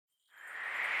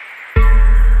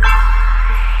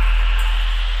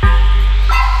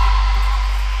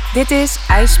Dit is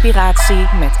IJspiratie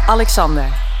met Alexander.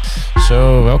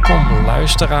 Zo, welkom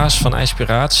luisteraars van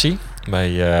IJspiratie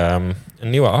bij een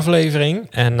nieuwe aflevering.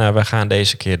 En we gaan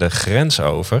deze keer de grens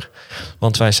over.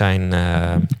 Want wij zijn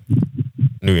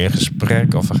nu in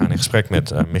gesprek, of we gaan in gesprek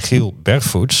met Michiel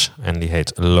Bergvoets. En die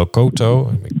heet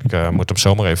Lokoto. Ik moet hem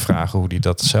zomaar even vragen hoe hij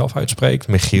dat zelf uitspreekt.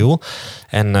 Michiel.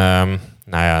 En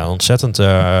ontzettend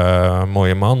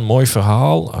mooie man, mooi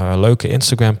verhaal. Leuke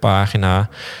Instagram pagina.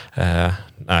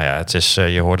 Het is,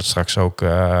 je hoort het straks ook,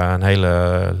 een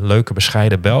hele leuke,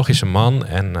 bescheiden Belgische man.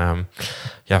 En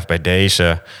bij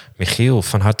deze, Michiel,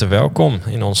 van harte welkom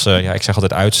in onze, ik zeg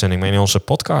altijd uitzending, maar in onze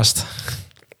podcast.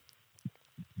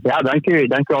 Ja, dank u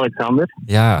Alexander.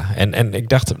 Ja, en ik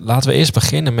dacht, laten we eerst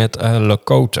beginnen met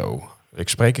Lokoto.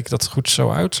 Spreek ik dat goed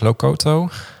zo uit, Lokoto?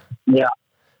 Ja.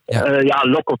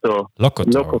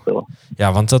 Lokoto.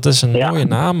 Ja, want dat is een mooie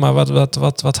naam, maar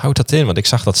wat houdt dat in? Want ik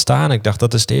zag dat staan, ik dacht,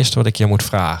 dat is het eerste wat ik je moet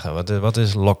vragen. Wat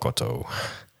is Lokoto?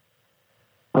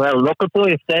 Wel, Lokoto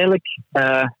heeft eigenlijk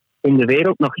in de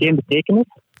wereld nog geen betekenis.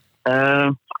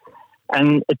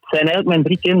 En het zijn eigenlijk mijn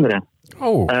 3 kinderen.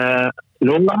 Oh.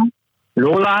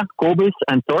 Lola, Kobus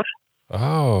en Thor.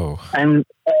 Oh. En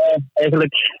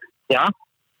eigenlijk,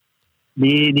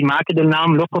 die maken de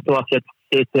naam Lokoto als je het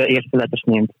steeds de eerste letters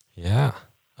neemt. Ja.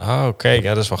 Oh, oké.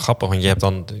 Ja, dat is wel grappig. Want je hebt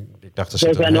dan, ik dacht, er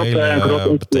zit een hele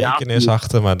grote betekenis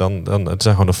achter, maar dan het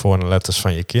zijn gewoon de voor- en letters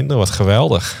van je kinderen. Wat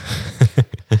geweldig.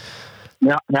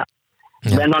 Ja.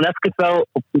 Ik ben dan even wel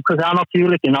op zoek gegaan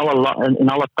natuurlijk in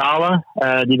alle talen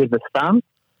die er bestaan.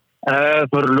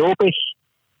 Voorlopig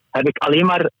heb ik alleen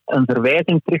maar een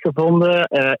verwijzing teruggevonden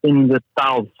in de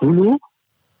taal Zulu,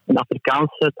 een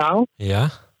Afrikaanse taal. Ja.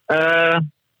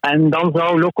 En dan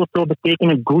zou Lokoto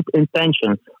betekenen good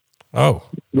intentions. Oh.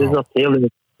 Dus dat is heel leuk.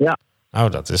 Ja. Oh,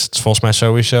 dat is het volgens mij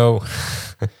sowieso.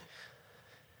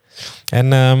 En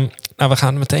we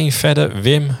gaan meteen verder.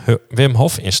 Wim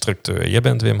Hof instructeur. Je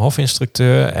bent Wim Hof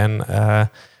instructeur. En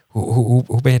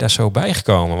hoe ben je daar zo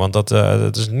bijgekomen? Want dat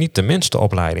is niet de minste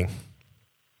opleiding.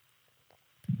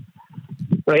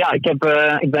 Nou ja, ik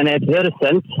ben eigenlijk heel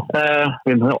recent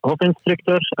Wim Hof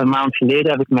instructeur. Een maand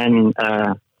geleden heb ik mijn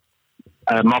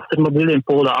mastermodule in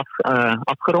Polen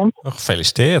afgerond. Oh,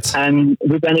 gefeliciteerd. En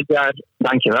hoe ben ik daar...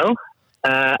 Dankjewel.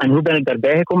 En hoe ben ik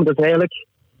daarbij gekomen? Dat is eigenlijk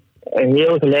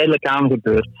heel geleidelijk aan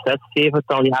gebeurd. 6-7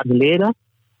 jaar geleden.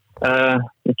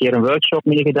 Een keer een workshop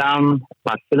meegedaan. Een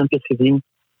paar filmpjes gezien.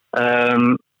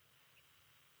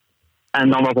 En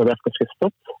dan was dat even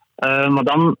gestopt. Maar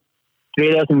dan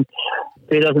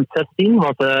 2016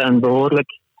 was een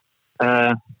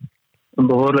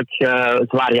behoorlijk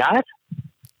zwaar jaar.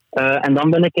 En dan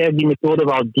ben ik eigenlijk die methode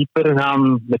wat dieper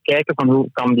gaan bekijken van hoe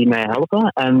kan die mij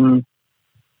helpen. En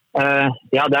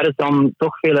daar is dan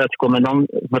toch veel uitgekomen. En dan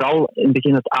vooral in het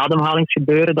begin het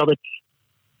ademhalingsgebeuren dat ik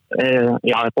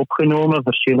heb opgenomen,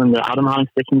 verschillende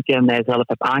ademhalingstechnieken en mijzelf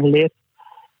heb aangeleerd.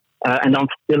 En dan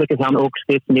stilletjes dan ook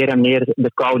steeds meer en meer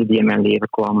de koude die in mijn leven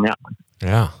kwam.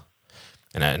 Ja.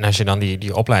 En als je dan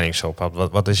die opleiding zo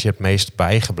had, wat is je het meest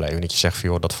bijgebleven? Dat je zegt van,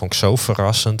 joh, dat vond ik zo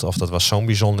verrassend of dat was zo'n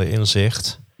bijzonder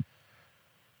inzicht.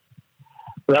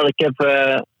 Wel, ik heb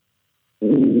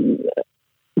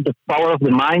de power of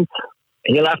the mind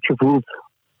heel erg gevoeld.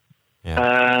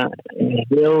 Ja.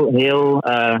 Heel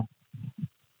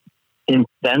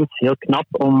intens, heel knap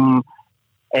om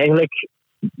eigenlijk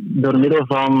door middel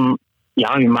van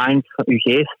je mind, je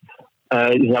geest,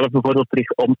 jezelf bijvoorbeeld terug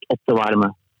op te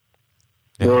warmen.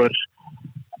 Ja. Door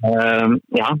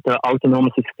de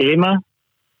autonome systemen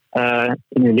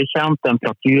in je lichaam,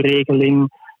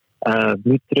 temperatuurregeling,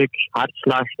 bloeddruk,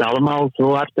 hartslag, dat allemaal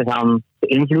zo hard te gaan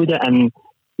beïnvloeden. En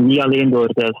niet alleen door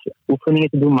de oefeningen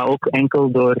te doen, maar ook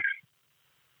enkel door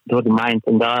de mind.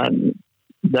 En dat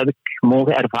heb ik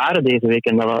mogen ervaren deze week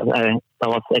en dat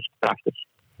was echt prachtig.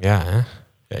 Ja, hè?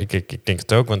 Ja, ik denk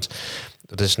het ook, want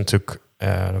dat is natuurlijk...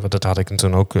 dat had ik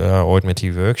toen ook ooit met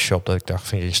die workshop, dat ik dacht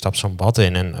van, je stapt zo'n bad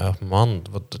in en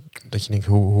dat je denkt,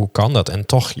 hoe kan dat? En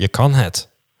toch, je kan het.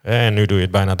 En nu doe je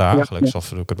het bijna dagelijks, of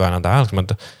doe ik het bijna dagelijks. Maar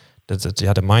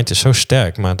de mind is zo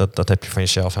sterk, maar dat heb je van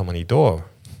jezelf helemaal niet door.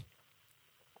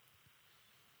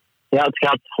 Ja,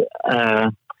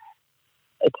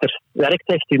 het versterkt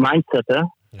echt je mindset. Hè.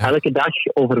 Ja. Elke dag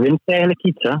overwint je eigenlijk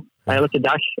iets. Hè. Ja. Elke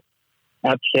dag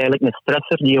heb je eigenlijk een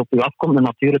stresser die op je afkomt, een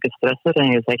natuurlijke stresser.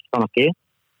 En je zegt van oké,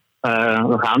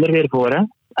 we gaan er weer voor. Hè.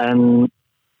 En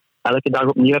elke dag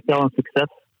opnieuw heb je al een succes.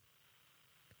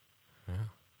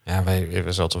 Ja, het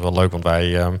is altijd wel leuk, want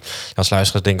wij als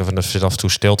luisteraars denken van er zit af en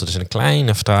toe stilte. Het is een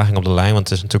kleine vertraging op de lijn, want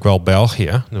het is natuurlijk wel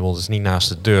België. Het is niet naast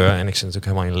de deur en ik zit natuurlijk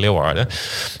helemaal in Leeuwarden.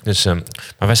 Dus, maar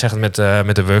wij zeggen met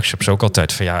de workshops ook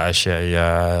altijd van ja, als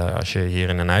je hier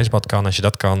in een ijsbad kan, als je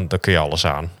dat kan, dan kun je alles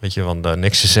aan. Weet je, want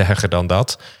niks te zeggen dan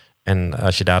dat. En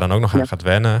als je daar dan ook nog aan gaat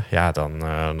wennen, ja, dan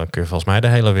kun je volgens mij de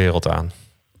hele wereld aan.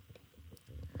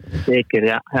 Zeker,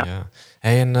 ja.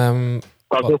 Hey, en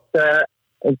wat ook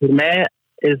voor mij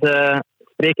is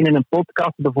spreken in een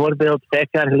podcast bijvoorbeeld 5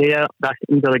 jaar geleden dacht ik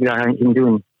niet dat ik dat ging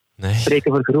doen. Nee.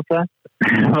 Spreken voor groepen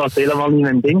was helemaal niet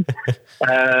mijn ding.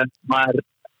 Maar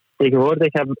tegenwoordig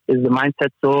is de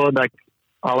mindset zo dat ik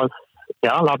alles,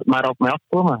 laat het maar op mij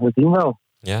afkomen. We zien wel.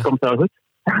 Ja. Het komt wel goed.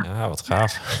 Ja, wat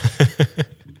gaaf.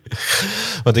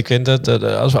 Want ik vind dat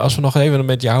als we nog even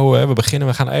met jou we beginnen,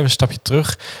 we gaan even een stapje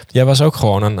terug. Jij was ook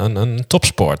gewoon een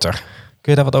topsporter.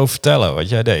 Kun je daar wat over vertellen? Want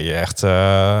jij deed echt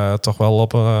toch wel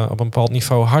op een bepaald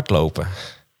niveau hardlopen.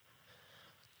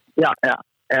 Ja.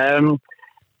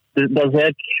 Dus dat is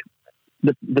eigenlijk...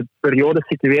 De periode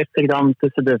situeert zich dan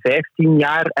tussen de 15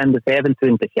 jaar en de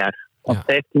 25 jaar. Ja.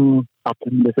 15,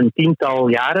 dus een 10-tal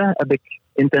jaren heb ik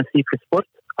intensief gesport.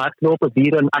 Hardlopen,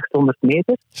 400 en 800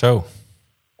 meter. Zo.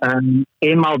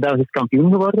 Eenmaal Belgisch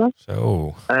kampioen geworden.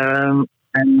 Zo.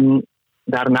 En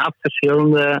daarnaast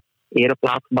verschillende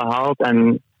ereplaatsen behaald.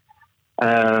 En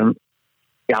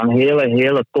een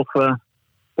hele toffe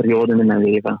periode in mijn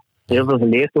leven. Heel veel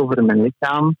geleerd over mijn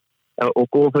lichaam.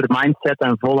 Ook over mindset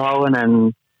en volhouden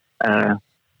en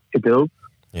geduld.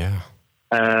 Ja.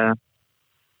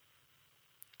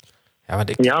 Maar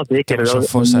zeker. Ik kan me zo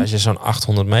voorstellen, als je zo'n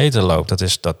 800 meter loopt,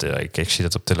 ik zie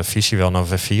dat op televisie wel, nou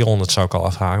 400 zou ik al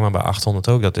afhaken, maar bij 800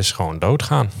 ook, dat is gewoon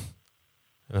doodgaan. En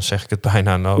dan zeg ik het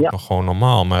bijna nog gewoon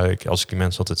normaal, maar als ik die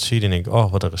mensen altijd zie, dan denk ik,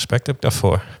 wat een respect heb ik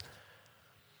daarvoor.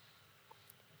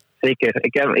 Zeker.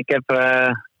 Ik heb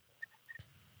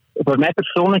voor mij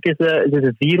persoonlijk is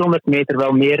de 400 meter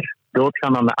wel meer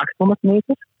doodgaan dan de 800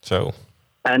 meter. Zo.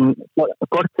 En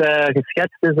kort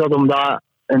geschetst is dat omdat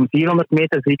een 400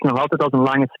 meter zie ik nog altijd als een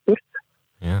lange spurt.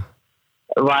 Ja.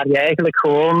 Waar je eigenlijk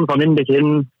gewoon van in het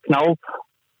begin knalt.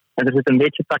 En er zit een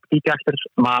beetje tactiek achter,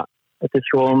 maar het is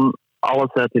gewoon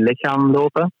alles uit je lichaam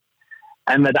lopen.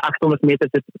 En met de 800 meter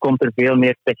komt er veel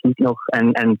meer techniek nog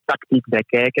en tactiek bij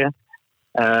kijken.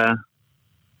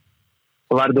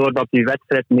 Waardoor dat je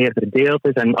wedstrijd meer verdeeld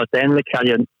is. En uiteindelijk ga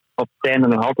je op het einde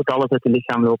nog altijd alles uit je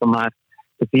lichaam lopen. Maar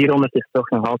de 400 is toch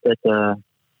nog altijd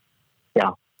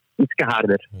iets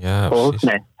harder. Ja, volgens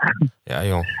mij. Ja,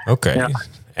 joh. Oké. Ja.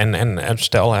 En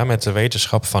stel, met de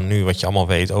wetenschap van nu, wat je allemaal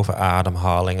weet over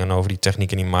ademhaling en over die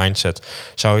techniek en die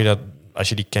mindset, zou je dat, als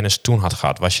je die kennis toen had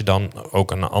gehad, was je dan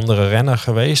ook een andere renner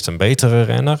geweest, een betere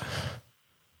renner?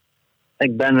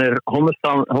 Ik ben er 100%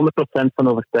 van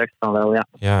overtuigd van wel, ja.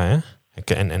 Ja, hè?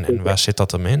 En waar zit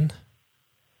dat hem in?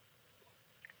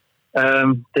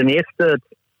 Ten eerste,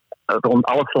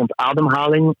 alles rond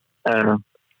ademhaling,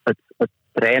 het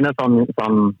trainen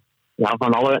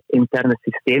van alle interne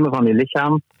systemen van je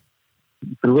lichaam.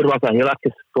 Vroeger was dat heel erg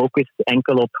gefocust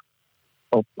enkel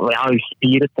op je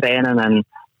spieren trainen en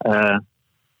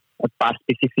een paar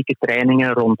specifieke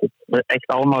trainingen echt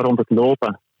allemaal rond het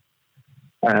lopen.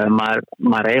 Maar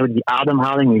eigenlijk die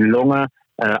ademhaling, je longen,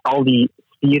 al die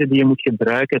spieren die je moet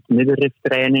gebruiken, het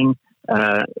middenriftraining,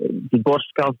 die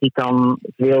borstkas die kan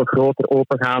veel groter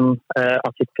opengaan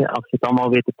als je het allemaal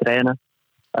weet te trainen.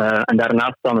 En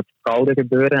daarnaast dan het koude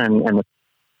gebeuren en het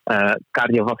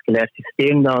cardiovasculair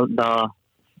systeem,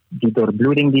 die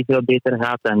doorbloeding die veel beter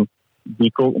gaat en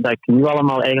dat ik nu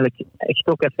allemaal eigenlijk echt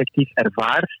ook effectief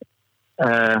ervaar.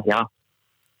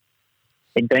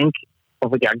 Ik denk,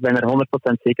 ik ben er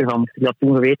 100% zeker van, moest ik dat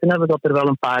toen geweten hebben, dat er wel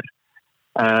een paar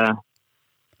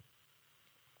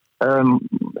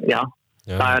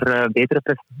betere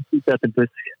prestaties uit de bus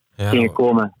gingen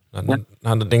komen.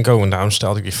 Nou, dat denk ik ook. En daarom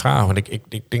stelde ik die vraag. Want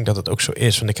ik denk dat het ook zo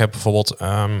is. Want ik heb bijvoorbeeld...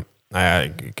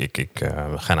 ik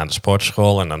ga naar de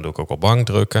sportschool en dan doe ik ook wel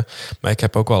bankdrukken. Maar ik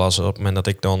heb ook wel als op het moment dat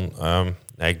ik dan...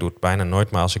 ik doe het bijna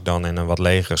nooit, maar als ik dan in een wat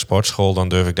legere sportschool, dan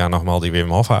durf ik daar nogmaals die Wim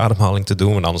Hof ademhaling te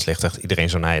doen. Want anders ligt echt iedereen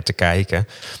zo naar je te kijken.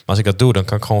 Maar als ik dat doe, dan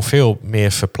kan ik gewoon veel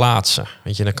meer verplaatsen.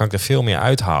 Weet je, dan kan ik er veel meer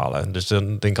uithalen. Dus dan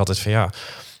denk ik altijd van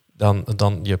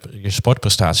dan je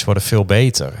sportprestaties worden veel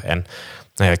beter. En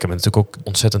ik heb me natuurlijk ook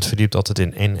ontzettend verdiept altijd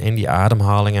in die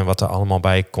ademhaling en wat er allemaal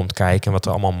bij komt kijken en wat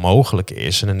er allemaal mogelijk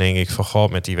is. En dan denk ik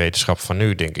van, met die wetenschap van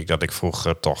nu denk ik dat ik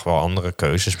vroeger toch wel andere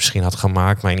keuzes misschien had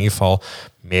gemaakt, maar in ieder geval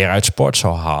meer uit sport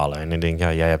zou halen. En ik denk,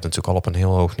 jij hebt natuurlijk al op een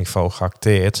heel hoog niveau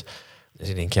geacteerd. Dus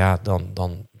ik denk,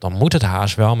 dan moet het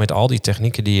haast wel met al die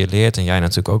technieken die je leert. En jij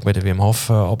natuurlijk ook bij de Wim Hof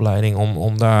opleiding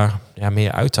om daar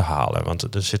meer uit te halen.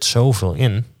 Want er zit zoveel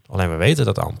in. Alleen we weten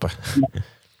dat amper.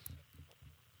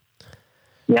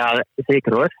 Ja,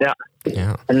 zeker hoor. Ja.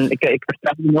 Ja. En ik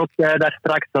vertelde ook daar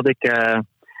straks dat ik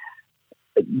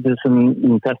dus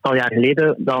een zestal jaar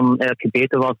geleden dan eigenlijk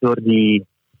gebeten was door die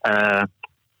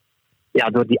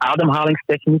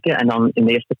ademhalingstechnieken. En dan in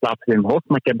de eerste plaats Wim Hof.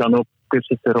 Maar ik heb dan ook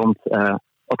cursussen rond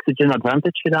Oxygen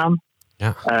Advantage gedaan.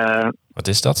 Ja. Wat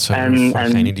is dat? Voor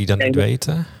degenen die dat niet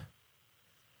weten?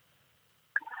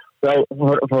 Wel,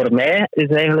 voor mij is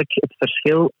eigenlijk het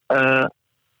verschil...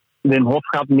 Wim Hof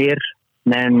gaat meer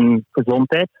mijn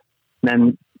gezondheid,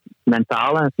 mijn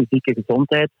mentale en fysieke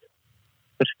gezondheid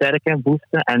versterken,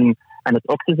 boosten. En het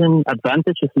Oxygen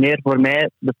Advantage is meer voor mij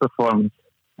de performance.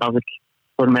 Als ik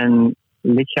voor mijn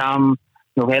lichaam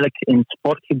nog eigenlijk in het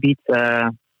sportgebied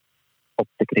op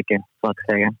te krikken, zou ik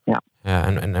zeggen. Ja. Ja,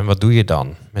 en wat doe je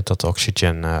dan met dat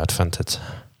Oxygen Advantage?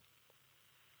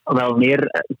 Wel meer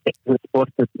de sport,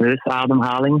 de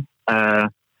neusademhaling.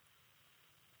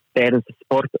 Tijdens de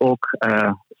sport ook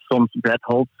soms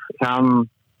breath-holds gaan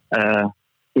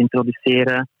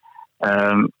introduceren.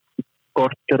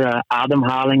 Kortere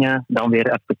ademhalingen, dan weer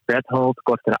even breath-hold,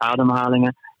 kortere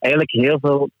ademhalingen. Eigenlijk heel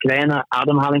veel kleine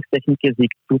ademhalingstechnieken die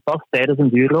ik toepas tijdens een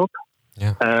duurloop.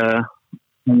 Ja.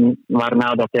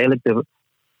 Waarna dat eigenlijk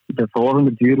de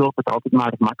volgende duurloop het altijd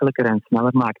maar makkelijker en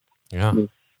sneller maakt. Ja. Dus,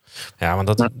 ja,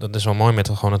 want dat is wel mooi met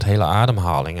gewoon het hele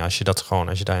ademhaling. Als je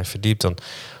daarin verdiept, dan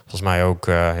volgens mij ook...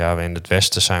 in het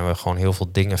Westen zijn we gewoon heel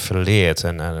veel dingen verleerd.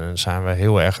 En zijn we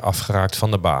heel erg afgeraakt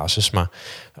van de basis. Maar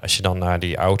als je dan naar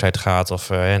die oudheid gaat of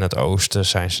in het Oosten...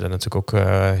 zijn ze er natuurlijk ook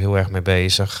heel erg mee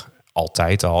bezig.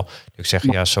 Altijd al. Ik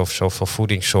zeg, zoveel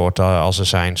voedingssoorten als er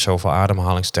zijn... zoveel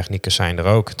ademhalingstechnieken zijn er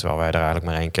ook. Terwijl wij er eigenlijk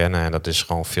maar één kennen. En dat is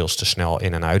gewoon veel te snel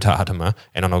in- en uitademen.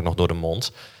 En dan ook nog door de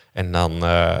mond... En dan,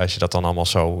 als je dat dan allemaal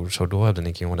zo door hebt, dan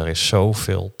denk je, jongen, er is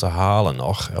zoveel te halen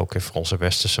nog. Elke keer voor onze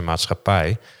westerse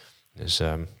maatschappij. Dus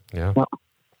ja.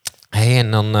 Hey,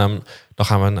 en dan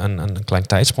gaan we een klein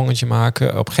tijdsprongetje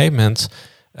maken. Op een gegeven moment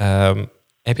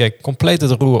heb jij compleet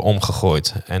het roer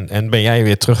omgegooid. En ben jij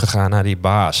weer teruggegaan naar die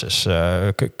basis.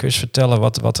 Kun je eens vertellen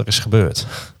wat er is gebeurd?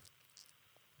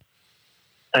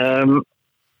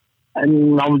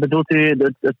 En dan bedoelt u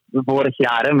het vorig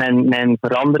jaar, hè? Mijn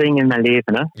verandering in mijn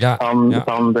leven, hè? Ja,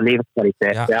 van de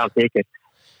levenskwaliteit. Ja, zeker.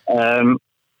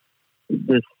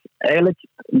 Dus eigenlijk,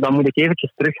 dan moet ik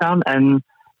eventjes teruggaan. En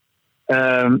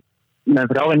mijn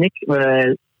vrouw en ik,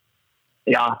 we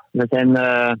zijn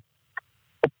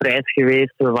op reis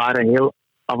geweest. We waren heel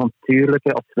we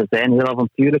zijn heel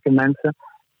avontuurlijke mensen.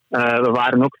 We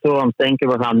waren ook zo aan het denken,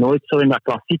 we gaan nooit zo in dat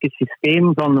klassieke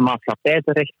systeem van de maatschappij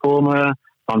terechtkomen...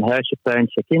 van huisje,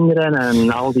 tuintje, kinderen en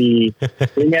al die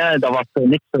dingen. Dat was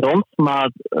niks voor ons,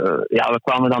 maar we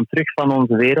kwamen dan terug van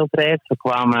onze wereldreis. We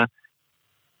kwamen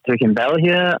terug in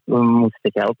België. We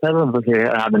moesten geld hebben. We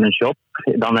hadden een job.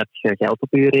 Dan heb je geld op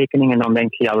je rekening en dan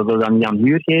denk je, we willen dat niet aan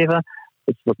huur geven.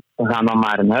 Dus we gaan dan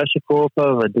maar een huisje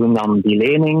kopen. We doen dan die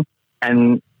lening.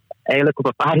 En eigenlijk op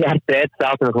een paar jaar tijd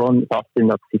zaten we gewoon vast in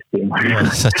dat systeem. Ja,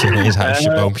 zat je ineens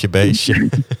huisje, boompje, beestje.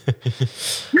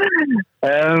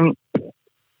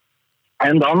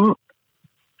 En dan,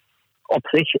 op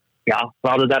zich, we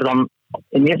hadden daar dan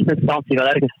in eerste instantie wel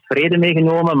ergens vrede mee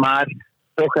genomen, maar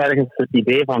toch ergens het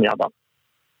idee van, dat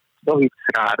is toch iets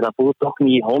raar. Dat voelt toch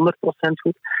niet 100%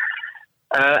 goed.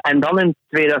 En dan in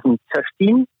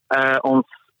 2016, ons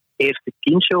eerste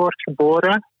kindje wordt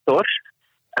geboren, Thor.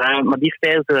 Maar die is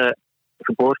tijdens de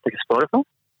geboorte gestorven.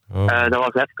 Oh.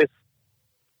 Dat was even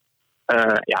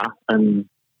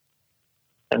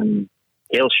een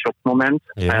heel shockmoment.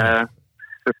 Ja.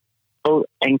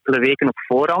 Enkele weken op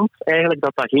voorhand eigenlijk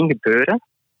dat ging gebeuren.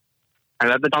 En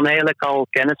we hebben dan eigenlijk al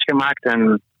kennis gemaakt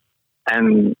en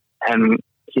hem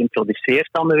geïntroduceerd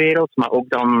aan de wereld, maar ook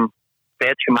dan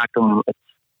tijd gemaakt om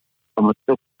het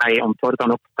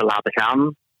dan ook te laten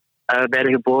gaan bij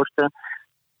de geboorte.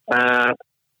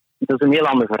 Dat is een heel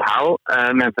ander verhaal.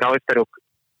 Mijn vrouw heeft daar ook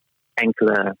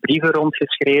enkele brieven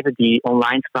rondgeschreven die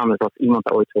online staan. Dus als iemand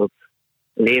dat ooit wil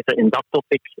lezen in dat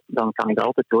topic, dan kan ik dat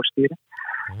altijd doorsturen.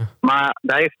 Ja. Maar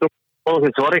dat heeft ook wel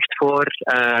gezorgd voor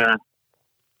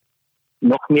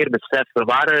nog meer besef. We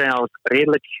waren eigenlijk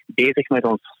redelijk bezig met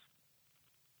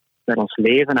ons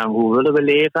leven en hoe willen we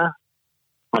leven.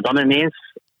 Maar dan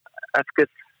ineens even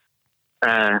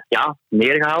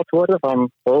neergehaald worden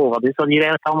van wat is dat hier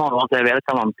eigenlijk allemaal? Wat zijn we eigenlijk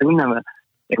allemaal aan het doen? En we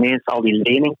ineens al die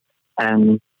lening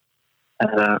en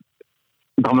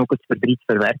dan ook het verdriet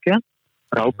verwerken.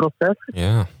 Rouwproces.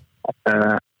 Ja.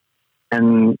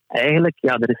 En eigenlijk,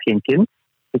 er is geen kind.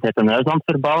 Je bent een huis aan het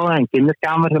verbouwen, een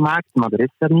kinderkamer gemaakt, maar er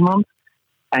is er niemand.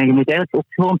 En je moet eigenlijk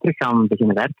ook gewoon terug gaan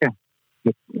beginnen werken.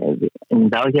 in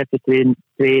België heb je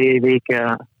 2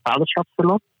 weken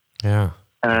vaderschapsverlof. Ja.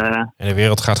 En de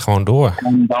wereld gaat gewoon door.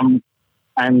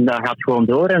 En dat gaat gewoon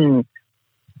door. En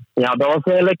ja, dat was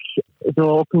eigenlijk zo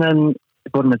ook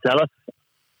voor mezelf,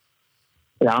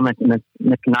 ja,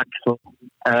 met knak. Zo.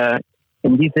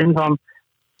 In die zin van,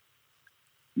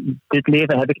 dit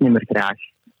leven heb ik niet meer graag.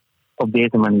 Op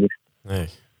deze manier. Nee.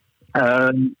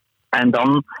 En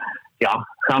dan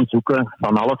gaan zoeken,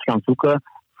 van alles gaan zoeken.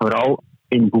 Vooral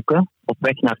in boeken, op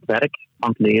weg naar het werk, aan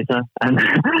het lezen. En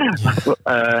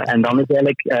dan is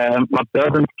eigenlijk What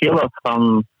Doesn't Kill Us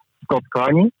van Scott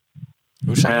Carney.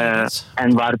 Hoe zei je dat?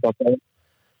 En waar dat...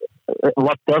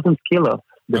 What Doesn't Kill Us,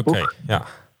 de boek. Ja.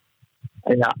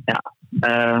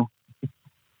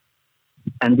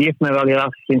 En die heeft mij wel heel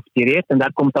erg geïnspireerd. En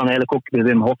daar komt dan eigenlijk ook de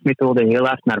Wim Hof methode heel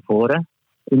erg naar voren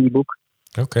in die boek.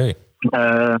 Oké.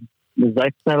 Dus dat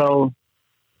heeft mij wel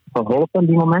geholpen,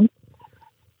 die moment.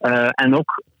 En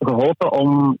ook geholpen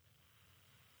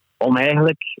om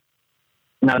eigenlijk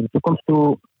naar de toekomst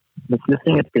toe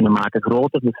beslissingen te kunnen maken.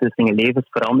 Grote beslissingen,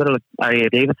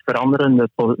 levensveranderende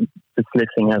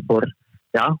beslissingen.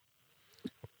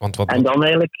 Want en dan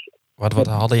eigenlijk... Wat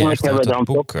haalde je echt uit het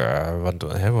boek?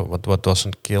 Wat was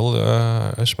een kill?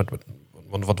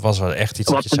 Want wat was er echt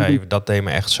iets dat je zei, dat deed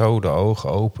me echt zo de ogen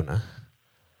openen?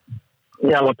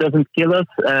 Ja, What Doesn't Kill Us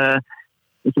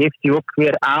geeft je ook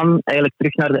weer aan eigenlijk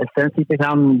terug naar de essentie te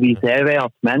gaan. Wie zijn wij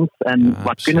als mens en wat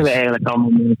precies. Kunnen we eigenlijk allemaal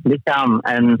met het lichaam?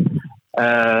 En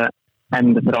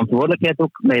de verantwoordelijkheid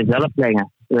ook bij jezelf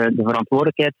leggen. De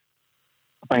verantwoordelijkheid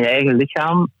van je eigen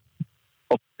lichaam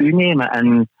op u nemen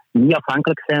en niet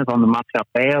afhankelijk zijn van de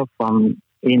maatschappij of van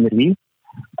eender wie.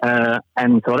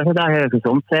 En zorgen dat je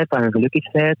gezond bent, dat je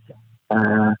gelukkig bent.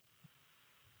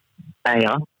 En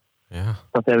ja,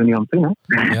 dat zijn we nu aan het doen.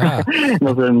 Hè? Ja.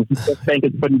 Dat denk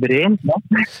ik voor iedereen.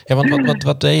 Ja, want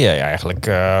wat deed jij eigenlijk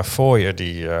voor je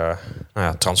die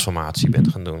transformatie bent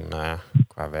gaan doen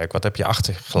qua werk? Wat heb je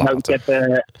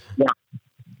achtergelaten?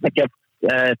 Ik heb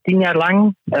 10 jaar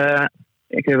lang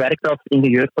gewerkt als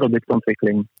ingenieur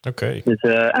productontwikkeling. Oké. Dus,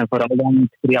 en vooral dan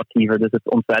het creatieve. Dus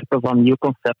het ontwerpen van nieuwe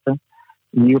concepten,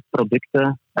 nieuwe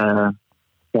producten.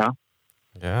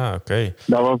 Ja, oké.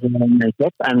 Dat was mijn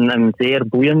job en een zeer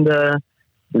boeiende,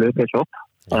 leuke job.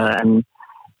 Ja.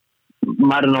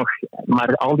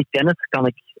 Maar al die kennis kan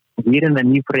ik hier in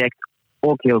mijn nieuw project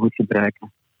ook heel goed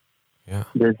gebruiken. Ja.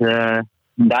 Dus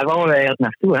daar gaan we eigenlijk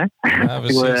naartoe. Hè? Ja,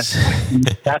 precies.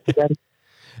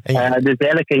 Dus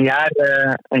eigenlijk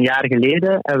een jaar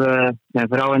geleden hebben mijn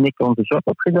vrouw en ik onze job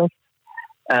opgezegd.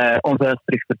 Ons huis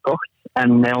terug verkocht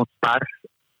en met ons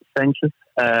spaarcentjes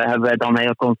hebben wij dan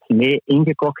eigenlijk ons mee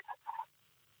ingekocht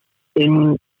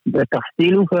in de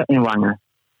Kasteelhoeve in Wangen.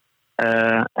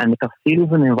 En de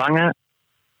Kasteelhoeve in Wangen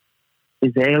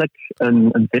is eigenlijk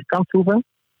een vierkantshoeve.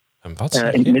 Een wat?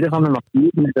 In het midden van de natuur,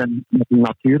 met een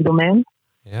natuurdomein.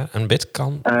 Ja, een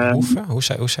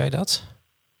vierkantshoeve? Hoe zei je dat?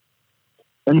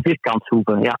 Een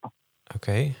vierkantshoeve, ja.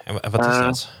 Oké, en wat is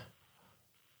dat?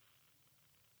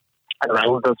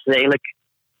 Wel, dat is eigenlijk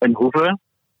een hoeve.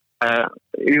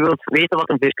 U wilt weten wat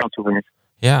een vierkantshoeve is?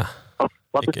 Ja,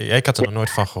 ik had er nog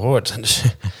nooit van gehoord.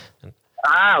 Dus...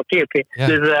 Oké. Ja.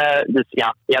 Dus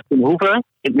je hebt een hoeve in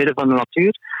het midden van de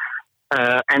natuur.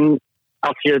 En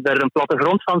als je er een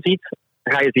plattegrond van ziet,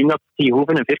 ga je zien dat die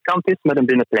hoeve een vierkant is met een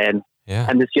binnenplein. Ja.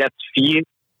 En dus je hebt 4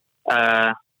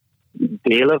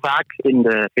 delen vaak in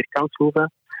de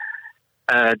vierkantshoeve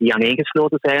die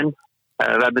aaneengesloten zijn.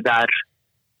 We hebben daar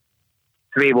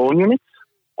 2 woonunits.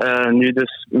 Nu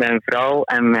dus mijn vrouw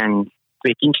en mijn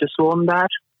 2 kindjes wonen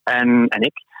daar. En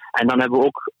ik. En dan hebben we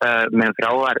ook mijn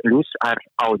vrouw, haar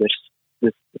ouders.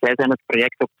 Dus zij zijn het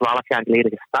project ook 12 jaar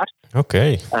geleden gestart.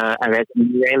 Oké. En wij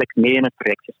zijn nu eigenlijk mee in het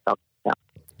project gestapt.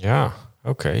 Ja,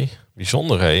 oké.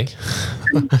 Bijzonder, hè?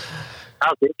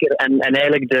 Ja, zeker. En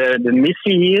eigenlijk de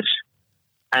missie hier,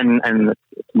 en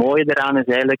het mooie eraan is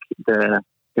eigenlijk de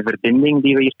verbinding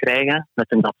die we hier krijgen met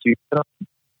de natuur.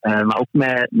 Maar ook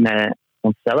met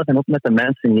onszelf en ook met de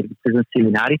mensen hier. Het is een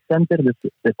seminariecenter, dus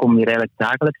er komen hier eigenlijk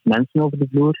dagelijks mensen over de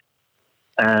vloer.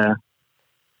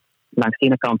 Langs de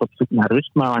ene kant op zoek naar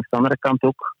rust, maar langs de andere kant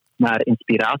ook naar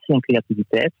inspiratie en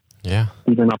creativiteit. Ja.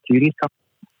 Die de natuur hier kan.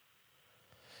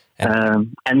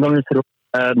 En dan is er ook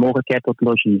mogelijkheid tot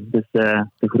logies. Dus de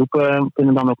groepen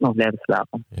kunnen dan ook nog blijven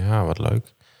slapen. Ja, wat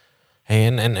leuk.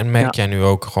 Hey, en merk jij nu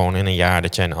ook gewoon in een jaar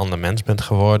dat jij een ander mens bent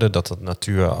geworden? Dat de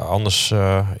natuur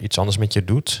iets anders met je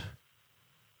doet?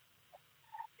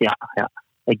 Ja.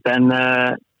 Ik ben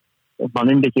van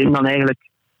in het begin dan eigenlijk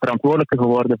verantwoordelijker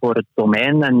geworden voor het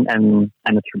domein en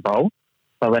het gebouw.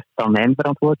 Dat werd dan mijn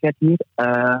verantwoordelijkheid hier.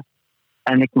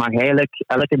 En ik mag eigenlijk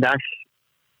elke dag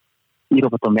hier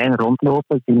op het domein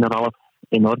rondlopen, zien dat alles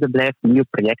in orde blijft, nieuwe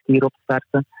projecten hierop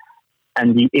starten.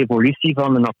 En die evolutie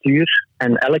van de natuur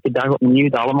en elke dag opnieuw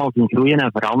dat allemaal zien groeien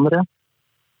en veranderen.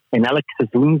 In elk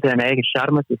seizoen zijn eigen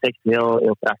charme, is echt heel,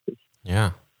 heel prachtig.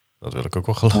 Ja, dat wil ik ook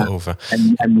wel geloven.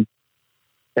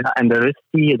 En de rust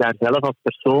die je daar zelf als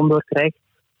persoon door krijgt,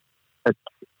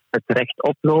 het recht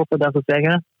oplopen, dat we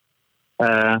zeggen,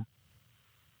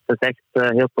 dat is echt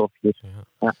heel tof hier.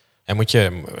 Ja. En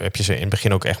heb je ze in het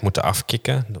begin ook echt moeten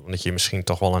afkicken? Omdat je misschien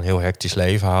toch wel een heel hectisch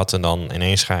leven had en dan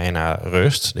ineens ga je naar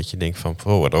rust. Dat je denkt van,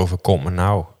 wat overkomt me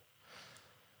nou?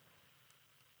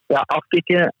 Ja,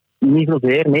 afkicken niet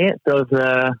zozeer, nee.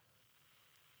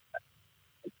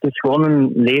 Het is gewoon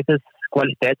een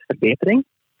levenskwaliteitsverbetering.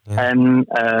 Ja. En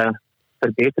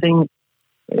verbetering,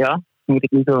 ja, moet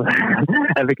ik niet zo,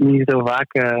 heb ik niet zo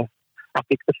vaak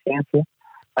afkikverschijnselen.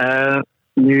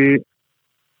 Nu,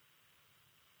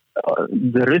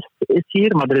 de rust is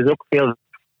hier, maar er is ook veel.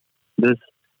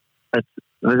 Dus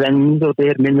we zijn niet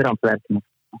zozeer minder aan het werken.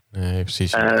 Nee,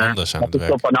 precies. Anders aan het werk.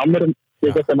 Het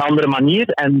is op een andere manier.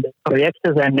 En de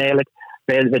projecten zijn eigenlijk...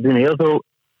 Wij doen heel veel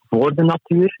voor de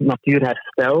natuur,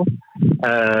 natuurherstel.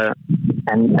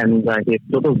 En dat geeft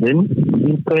zoveel zin,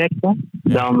 die projecten.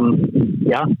 Dan,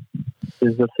 ja,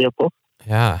 dus dat is heel tof.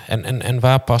 Ja, en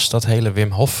waar past dat hele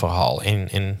Wim Hof verhaal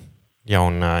in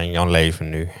jouw leven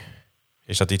nu?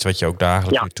 Is dat iets wat je ook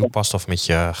dagelijks nu toepast of met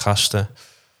je gasten?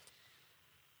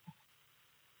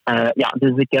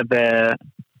 Dus ik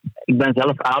ben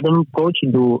zelf ademcoach.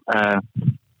 Ik doe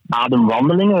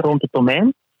ademwandelingen rond het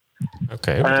domein.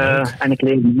 Oké. En ik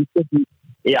leer mensen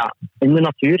in de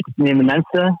natuur. Ik neem de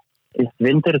mensen, is het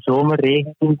winter, zomer,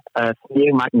 regen,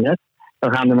 sneeuw, maakt niet uit.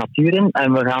 We gaan de natuur in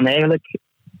en we gaan eigenlijk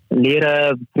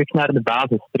leren terug naar de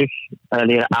basis,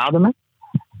 leren ademen.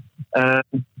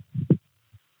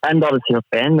 En dat is heel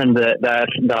fijn. En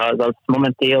dat is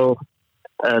momenteel,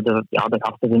 de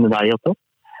gasten vinden dat heel tof.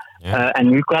 Ja. En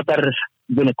nu gaat daar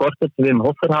binnenkort het Wim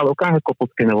Hof verhaal ook aan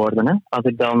gekoppeld kunnen worden. Hè? Als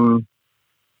ik dan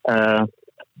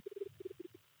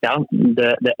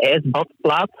de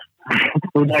ijsbadplaats,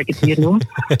 hoe dat ik het hier noem,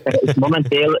 is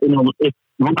momenteel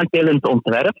in het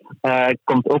ontwerp.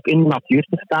 Komt ook in de natuur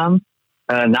te staan.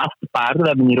 Naast de paarden. We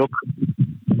hebben hier ook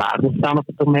paarden staan op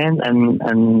het domein. En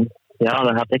ja,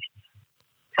 dat gaat echt...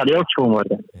 Het gaat heel schoon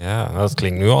worden. Ja, dat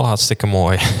klinkt nu al hartstikke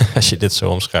mooi als je dit zo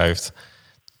omschrijft.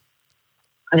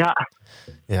 Ja.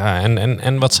 Ja,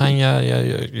 en wat zijn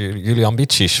jullie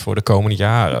ambities voor de komende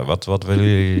jaren? Wat willen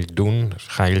jullie doen?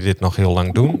 Gaan jullie dit nog heel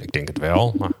lang doen? Ik denk het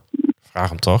wel, maar vraag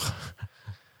hem toch.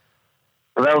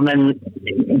 Wel,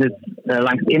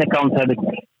 langs de ene kant heb ik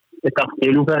de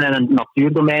kasteelhoeven en een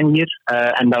natuurdomein hier.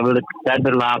 En dat wil ik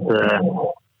verder laten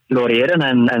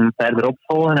floreren en verder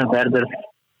opvolgen en verder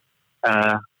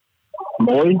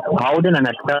mooi houden en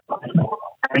herstellen.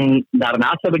 En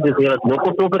daarnaast heb ik dus heel het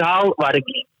Lokoto-verhaal, waar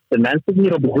ik de mensen die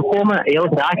hier op bezoek komen heel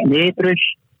graag mee terug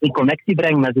in connectie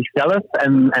breng met zichzelf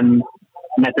en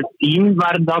met het team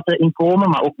waar dat ze in komen,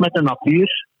 maar ook met de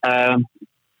natuur.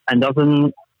 En dat is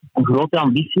een grote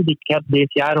ambitie die ik heb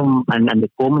dit jaar en de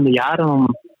komende jaren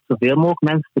om zoveel mogelijk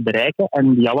mensen te bereiken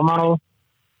en die allemaal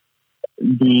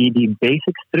die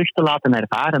basics terug te laten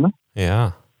ervaren. Hè.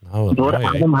 Ja. Nou, door mooi,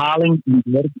 ademhaling,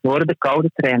 door de koude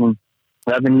training.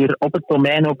 We hebben hier op het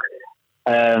domein ook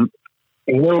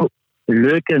heel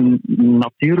leuke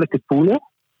natuurlijke poelen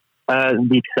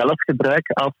die ik zelf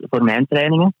gebruik voor mijn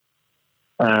trainingen.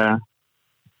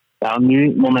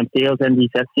 Nu momenteel zijn die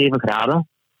 6, 7 graden.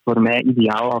 Voor mij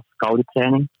ideaal als koude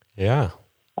training. Ja.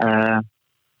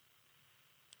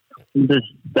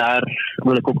 Dus daar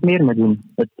wil ik ook meer mee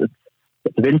doen. Het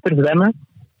winterzwemmen,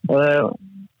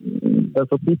 dat is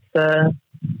ook iets...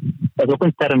 dat is ook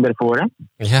een term daarvoor, hè?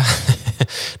 Ja,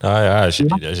 nou ja, als je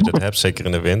dat hebt, zeker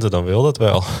in de winter, dan wil dat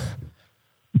wel.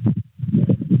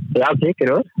 Ja,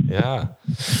 zeker hoor. Ja.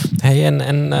 Hey,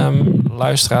 en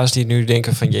luisteraars die nu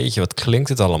denken van jeetje, wat klinkt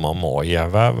het allemaal mooi. Ja,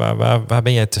 waar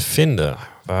ben jij te vinden?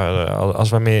 Als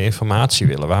we meer informatie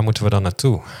willen, waar moeten we dan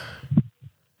naartoe?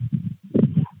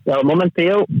 Ja,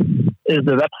 momenteel is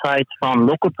de website van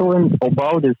Lokoto in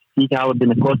opbouw, dus die gaan we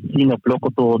binnenkort zien op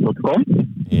lokoto.com.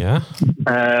 Ja.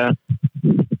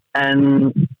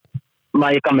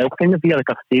 Maar je kan mij ook vinden via de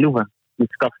Kasteelhoeven. Dus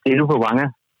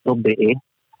kasteelhoevenwangen.be.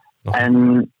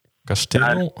 En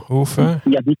Kasteelhoeven?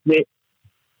 Ja, die twee.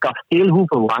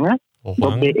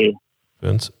 Kasteelhoevenwangen.be.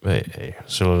 We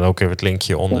zullen ook even het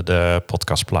linkje onder de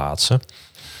podcast plaatsen.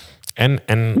 En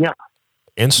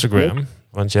Instagram,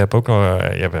 want je hebt ook nog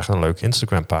je hebt echt een leuke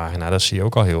Instagram pagina. Daar zie je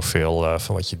ook al heel veel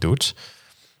van wat je doet.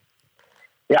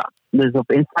 Ja, dus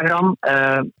op Instagram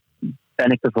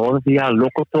ben ik te volgen via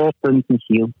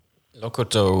lokoto.michiel.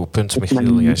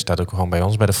 Locoto.Michiel, jij staat ook gewoon bij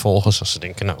ons bij de volgers. Als ze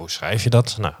denken, nou, hoe schrijf je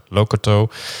dat? Nou,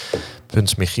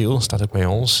 Locoto.Michiel staat ook bij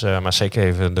ons. Maar zeker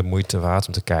even de moeite waard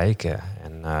om te kijken.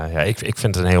 En ik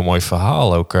vind het een heel mooi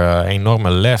verhaal. Ook enorme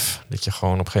lef. Dat je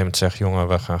gewoon op een gegeven moment zegt, jongen,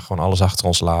 we gaan gewoon alles achter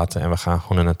ons laten. En we gaan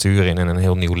gewoon de natuur in en een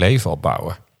heel nieuw leven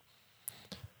opbouwen.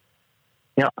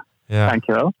 Ja.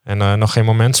 Dankjewel. En nog geen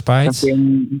moment spijt?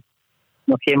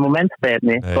 Nog geen moment spijt,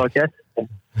 nee.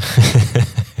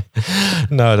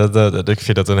 Nou, ik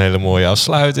vind dat een hele mooie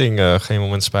afsluiting. Geen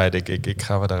moment spijt. Ik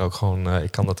ga me daar ook gewoon.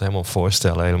 Ik kan dat helemaal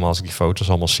voorstellen. Helemaal als ik die foto's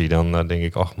allemaal zie, dan denk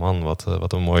ik, ach man,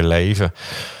 wat een mooi leven.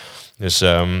 Dus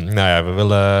we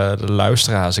willen de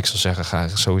luisteraars, ik zou zeggen, ga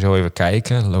sowieso even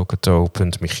kijken.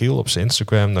 Locoto.Michiel op zijn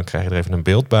Instagram. Dan krijg je er even een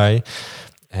beeld bij.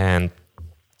 En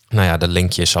de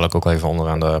linkjes zal ik ook even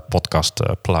onderaan de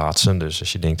podcast plaatsen. Dus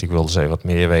als je denkt, ik wil eens even wat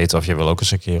meer weten, of je wil ook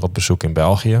eens een keer op bezoek in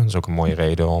België. Dat is ook een mooie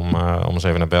reden om eens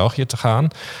even naar België te gaan.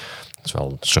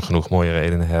 Terwijl ze genoeg mooie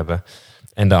redenen hebben.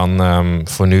 En dan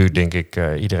voor nu denk ik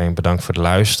iedereen bedankt voor het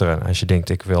luisteren. Als je denkt,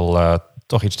 ik wil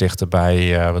toch iets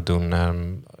dichterbij wat doen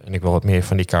en ik wil wat meer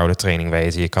van die koude training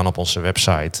weten. Je kan op onze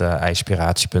website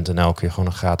ijspiratie.nl kun je gewoon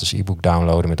een gratis e-book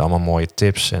downloaden met allemaal mooie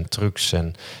tips en trucs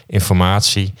en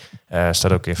informatie. Er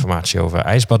staat ook informatie over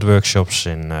ijsbadworkshops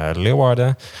in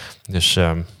Leeuwarden. Dus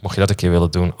mocht je dat een keer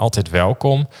willen doen, altijd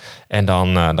welkom. En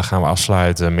dan gaan we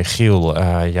afsluiten. Michiel,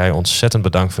 jij ontzettend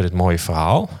bedankt voor dit mooie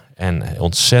verhaal. En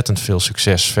ontzettend veel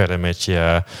succes verder met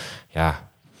je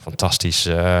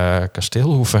fantastische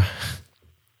kasteelhoeven.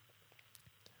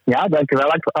 Ja,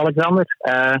 dankjewel Alexander.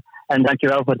 En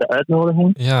dankjewel voor de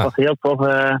uitnodiging. Ja. Het was heel tof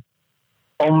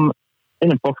om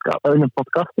in een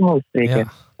podcast te mogen spreken. Ja.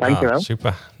 Dankjewel.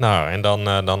 Super. Nou, en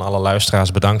dan alle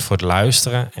luisteraars bedankt voor het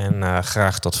luisteren. En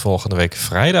graag tot volgende week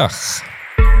vrijdag.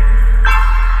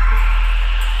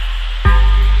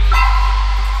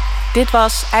 Dit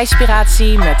was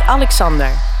IJspiratie met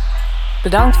Alexander.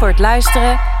 Bedankt voor het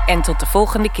luisteren en tot de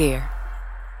volgende keer.